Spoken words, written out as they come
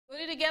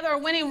Putting together a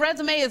winning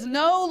resume is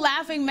no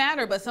laughing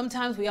matter, but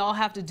sometimes we all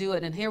have to do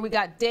it. And here we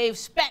got Dave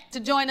Specht to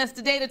join us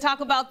today to talk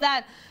about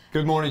that.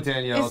 Good morning,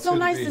 Danielle. It's so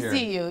nice to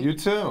see you. You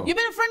too. You've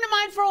been a friend of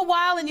mine for a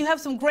while, and you have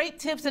some great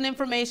tips and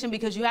information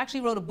because you actually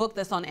wrote a book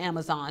that's on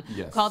Amazon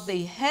called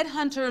The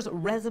Headhunter's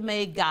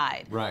Resume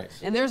Guide. Right.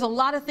 And there's a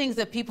lot of things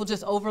that people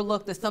just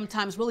overlook that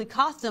sometimes really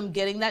cost them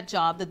getting that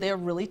job that they're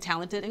really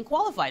talented and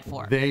qualified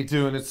for. They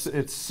do, and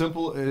it's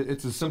simple.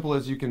 It's as simple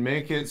as you can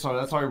make it. So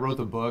that's why I wrote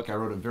the book. I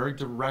wrote it very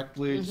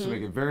directly, just to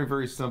make it very,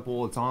 very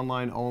simple. It's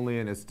online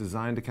only, and it's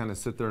designed to kind of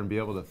sit there and be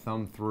able to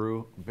thumb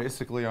through,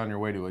 basically on your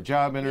way to a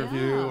job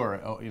interview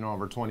or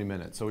over 20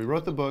 minutes. So we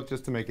wrote the book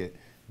just to make it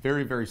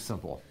very, very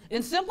simple.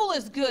 And simple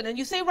is good. And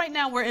you say right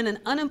now we're in an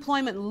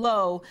unemployment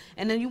low,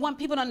 and then you want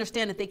people to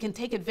understand that they can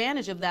take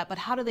advantage of that, but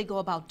how do they go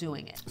about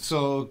doing it?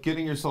 So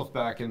getting yourself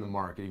back in the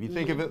market. If you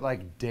think of it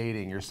like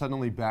dating, you're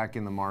suddenly back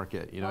in the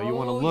market. You know, you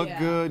want to look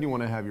good, you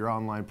want to have your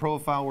online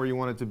profile where you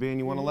want it to be, and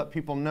you want to let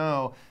people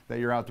know that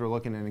you're out there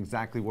looking at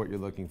exactly what you're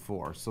looking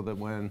for, so that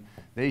when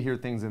they hear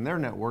things in their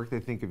network, they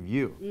think of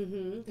you.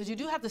 Because you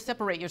do have to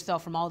separate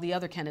yourself from all the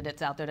other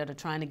candidates out there that are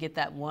trying to get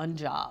that one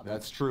job.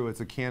 That's true.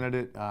 It's a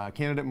candidate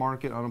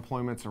market.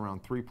 Unemployment's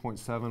around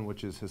 3.7,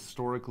 which is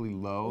historically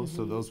low.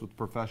 So those with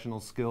professional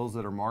skills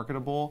that are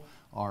marketable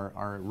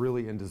are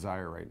really in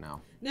desire right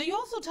now. Now, you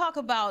also talk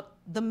about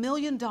the $1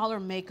 million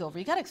makeover.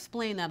 You got to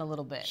explain that a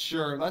little bit.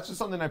 Sure. That's just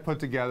something I put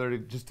together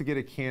just to get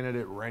a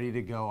candidate ready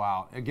to go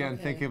out. Again,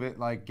 think of it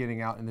like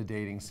getting out in the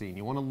dating scene.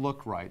 You want to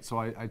look right. So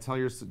I tell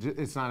you,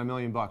 it's not $1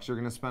 million. You're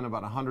going to spend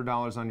about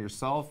 $100 on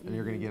yourself, and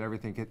you're going to get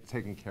everything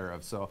taken care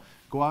of. So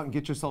go out and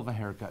get yourself a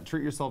haircut.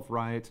 Treat yourself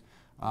right.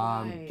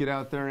 Get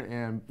out there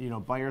and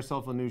buy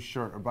yourself a new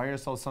shirt, or buy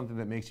yourself something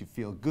that makes you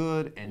feel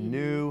good and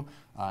new,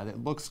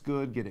 that looks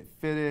good. Get it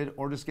fitted,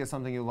 or just get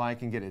something you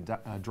like and get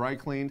it dry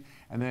cleaned.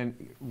 And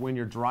then when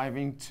you're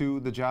driving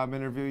to the job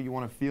interview, you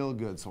want to feel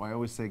good. So I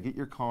always say, get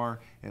your car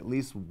at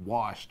least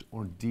washed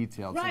or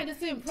detailed. Right, so it's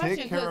the impression.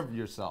 Take care of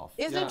yourself.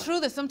 Is it true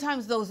that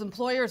sometimes those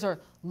employers are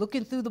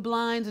looking through the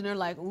blinds and they're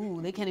like, ooh,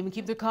 they can't even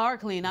keep their car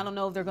clean. I don't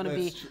know if they're going to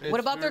be.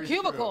 What about their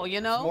cubicle?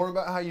 You know. It's more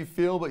about how you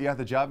feel, but yeah,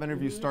 the job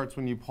interview starts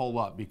when you pull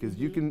up, because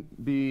you can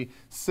be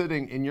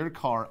sitting in your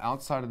car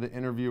outside of the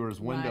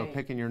interviewer's window,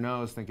 picking your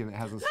nose, thinking it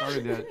hasn't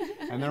started yet,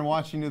 and they're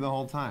watching you the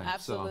whole time.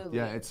 Absolutely. So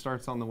yeah, it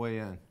starts on the way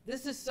in.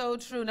 This is so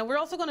true. Now, we're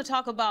also going to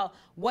talk about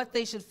what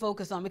they should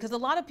focus on, because a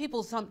lot of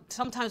people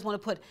sometimes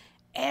want to put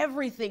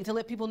everything to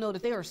let people know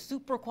that they are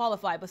super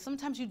qualified, but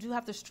sometimes you do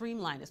have to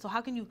streamline it. So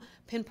how can you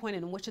pinpoint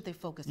it, and what should they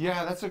focus on?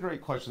 Yeah, that's a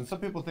great question. Some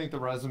people think the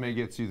resume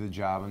gets you the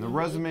job, and the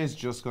resume is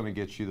just going to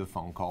get you the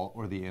phone call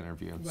or the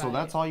interview. So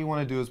that's all you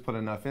want to do, is put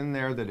enough in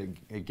there that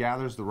it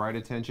gathers the right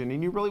attention,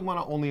 and you really want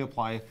to only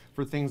apply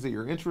for things that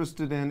you're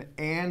interested in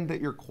and that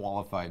you're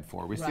qualified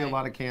for. We see a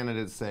lot of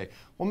candidates say,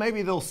 well,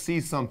 maybe they'll see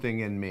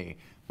something in me,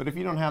 but if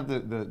you don't have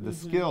the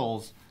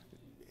skills,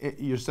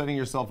 you're setting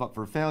yourself up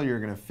for failure. You're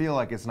going to feel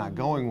like it's not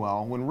going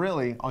well, when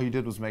really all you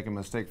did was make a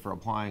mistake for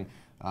applying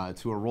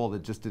to a role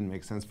that just didn't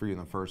make sense for you in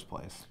the first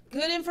place.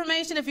 Good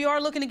information. If you are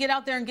looking to get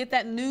out there and get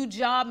that new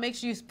job, make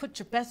sure you put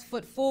your best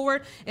foot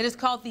forward. It is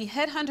called The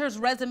Headhunter's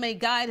Resume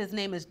Guide. His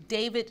name is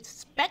David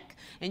Specht,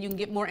 and you can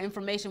get more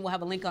information. We'll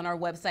have a link on our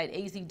website,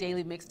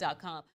 azdailymix.com.